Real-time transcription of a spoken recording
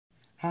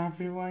Hi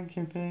everyone,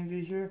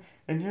 Kenfinity here,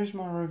 and here's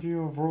my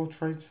review of World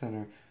Trade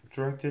Center,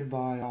 directed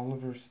by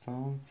Oliver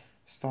Stone,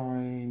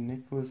 starring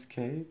Nicolas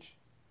Cage,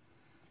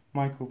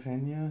 Michael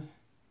Pena,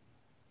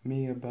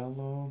 Mia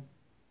Bello,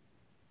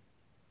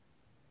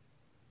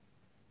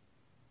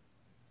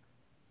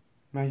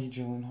 Maggie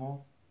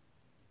Gyllenhaal,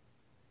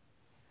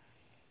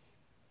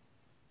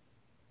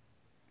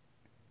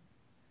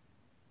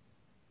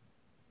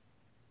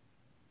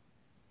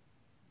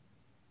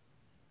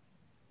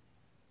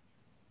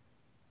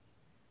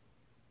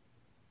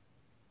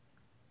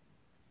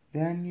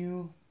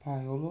 Daniel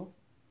Paolo,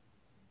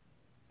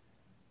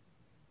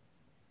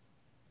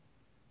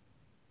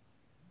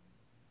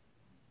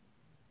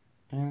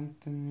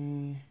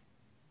 Anthony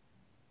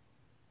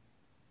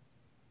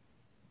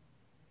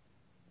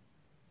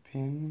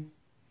Pin,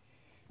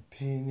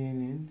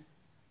 Pininin,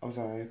 I'm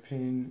sorry,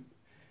 Pinini,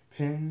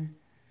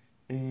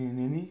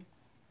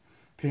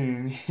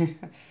 Pinini,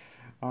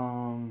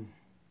 um,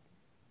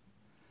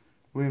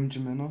 William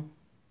Jimeno,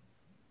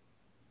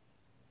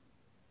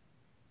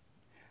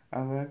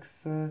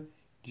 Alexa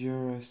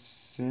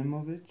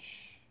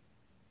Gerasimovich,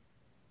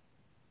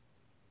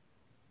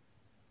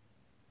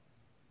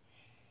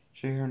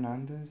 Jay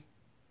Hernandez,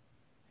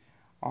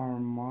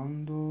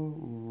 Armando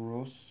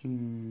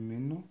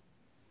Rosmino,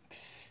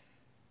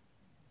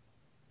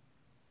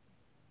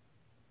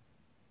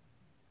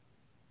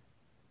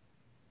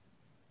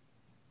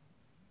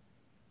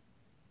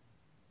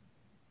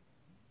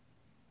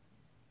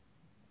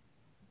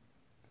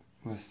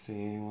 let's see,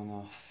 anyone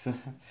else?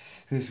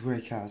 This is a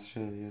great cast,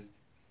 really is.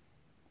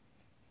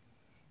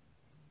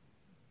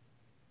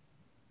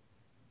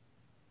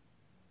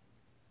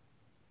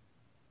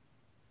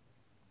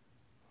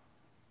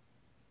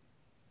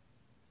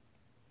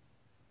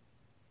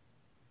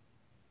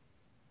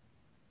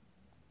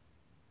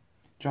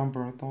 John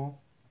Bernthal,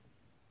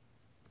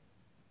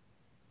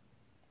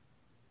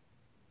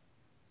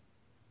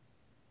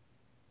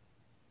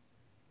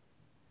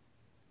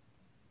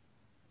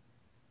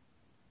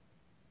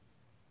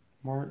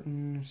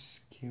 Martin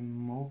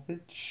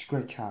Skimovich,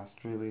 great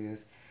cast, really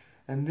is.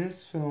 And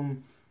this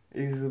film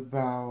is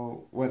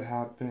about what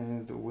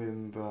happened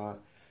when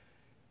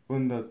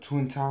the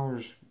Twin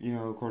Towers,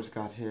 of course,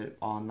 got hit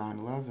on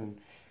 9/11,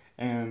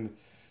 and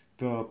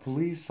the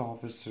police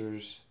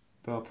officers,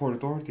 the Port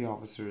Authority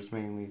officers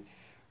mainly,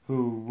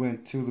 who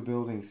went to the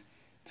buildings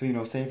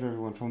to, save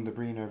everyone from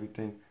debris and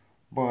everything.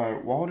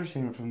 But while they're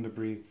saving from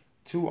debris,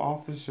 two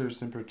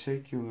officers in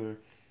particular,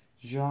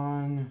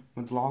 John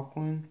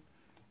McLaughlin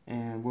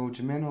and Will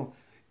Jimeno,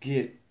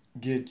 get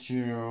get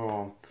you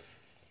know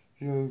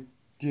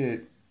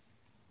get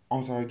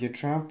get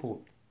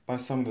trampled by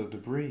some of the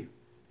debris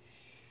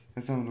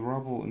and some of the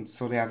rubble, and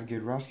so they have to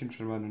get rescued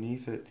from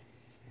underneath it.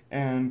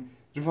 And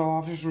the fellow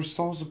officers were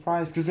so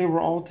surprised because they were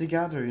all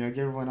together, get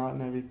everyone out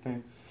and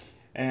everything.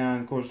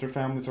 And of course, their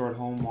families are at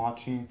home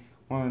watching.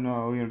 Want to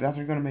know, that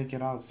they're gonna make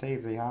it out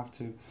safe. They have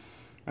to,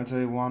 and so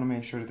they want to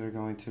make sure that they're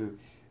going to.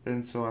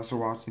 And so as they're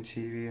watching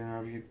TV and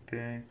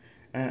everything,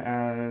 and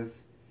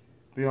as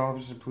the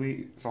officers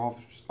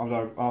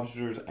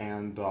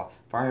and the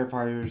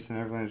firefighters and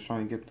everyone is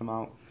trying to get them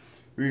out,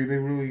 they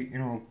really,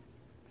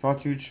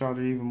 talk to each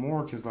other even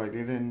more because like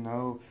they didn't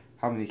know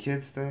how many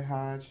kids they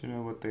had,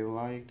 what they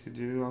like to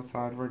do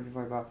outside work, things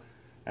like that,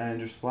 and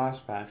just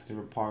flashbacks,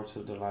 different parts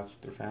of their lives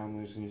with their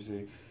families, and you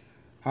see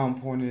how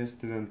important it is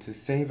to them to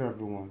save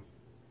everyone.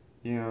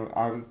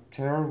 I was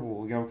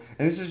terrible, and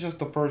this is just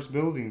the first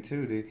building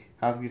too. They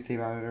have to get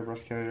saved out of there,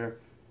 rescued out of there,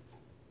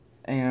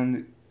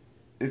 and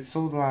it's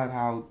so glad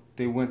how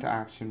they went to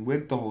action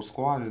with the whole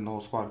squad, and the whole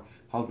squad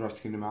helped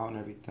rescue them out and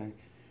everything.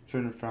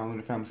 Sure, the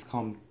families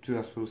come to the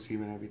hospital see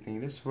them and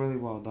everything. It's really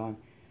well done.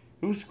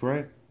 It was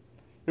great.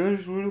 It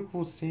was a really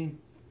cool scene.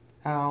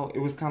 How it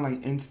was kind of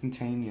like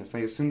instantaneous.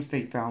 Like as soon as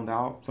they found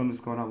out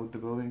something's going on with the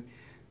building,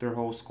 their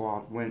whole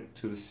squad went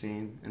to the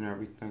scene and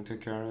everything,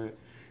 took care of it.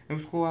 It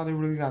was cool how they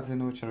really got to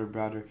know each other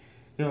better.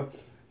 It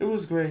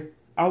was great.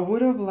 I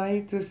would have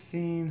liked to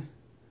seen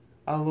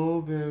a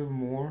little bit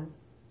more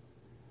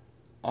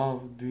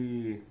of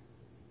the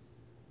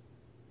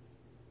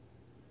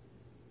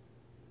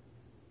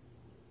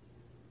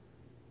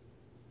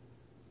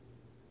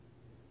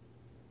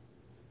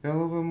a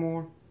little bit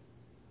more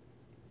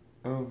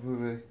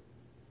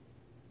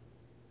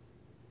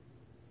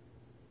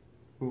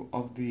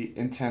of the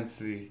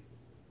intensity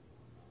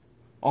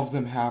of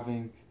them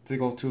having to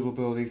go to the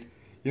buildings,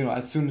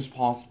 as soon as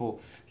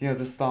possible,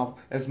 to stop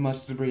as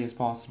much debris as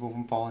possible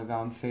from falling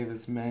down and save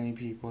as many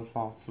people as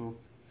possible.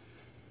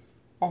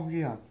 Oh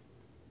yeah,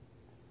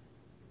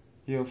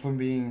 from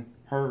being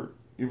hurt,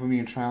 from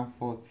being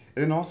trampled,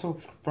 and then also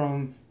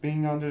from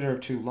being under there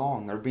too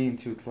long or being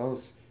too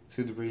close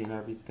to debris and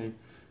everything.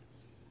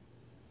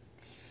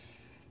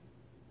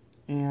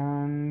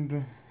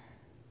 And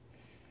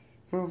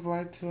would have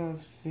liked to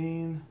have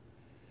seen,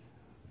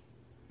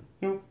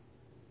 you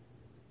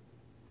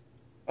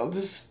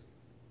just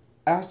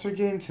after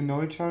getting to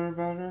know each other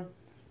better,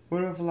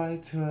 would have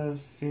liked to have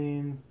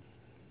seen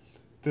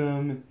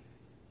them,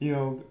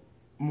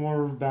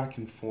 more back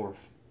and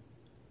forth.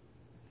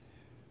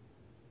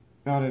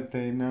 Now that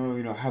they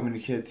know, how many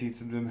kids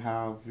each of them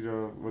have,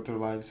 what their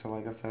lives are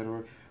like, I said,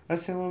 or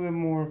let's say a little bit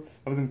more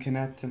of them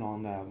connecting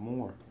on that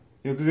more.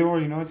 Because they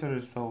already know each other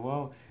so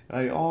well.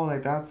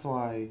 Like, that's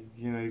why,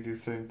 you do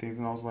certain things.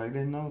 And I was like,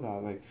 they know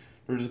that. Like,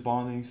 they're just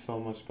bonding so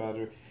much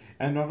better.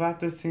 And I've got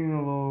to see a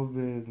little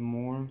bit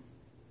more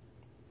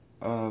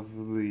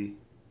of the,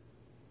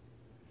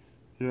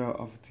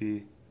 of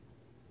the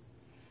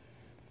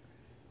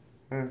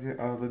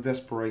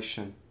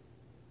desperation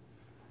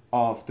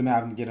of them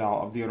having to get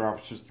out, of the other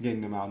officers getting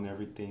them out and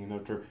everything,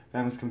 and their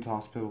families come to the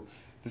hospital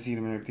to see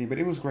them and everything. But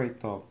it was great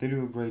though. They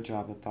do a great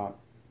job, I thought.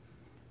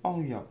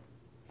 Oh yeah,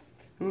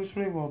 it was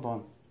really well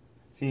done.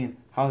 Seeing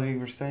how they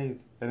were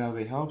saved and how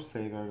they helped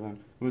save everyone,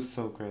 it was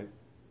so great.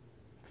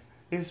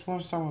 It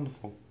was so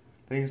wonderful.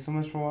 Thank you so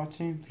much for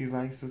watching. Please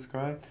like,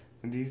 subscribe,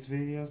 and these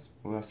videos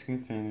will last you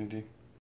infinity.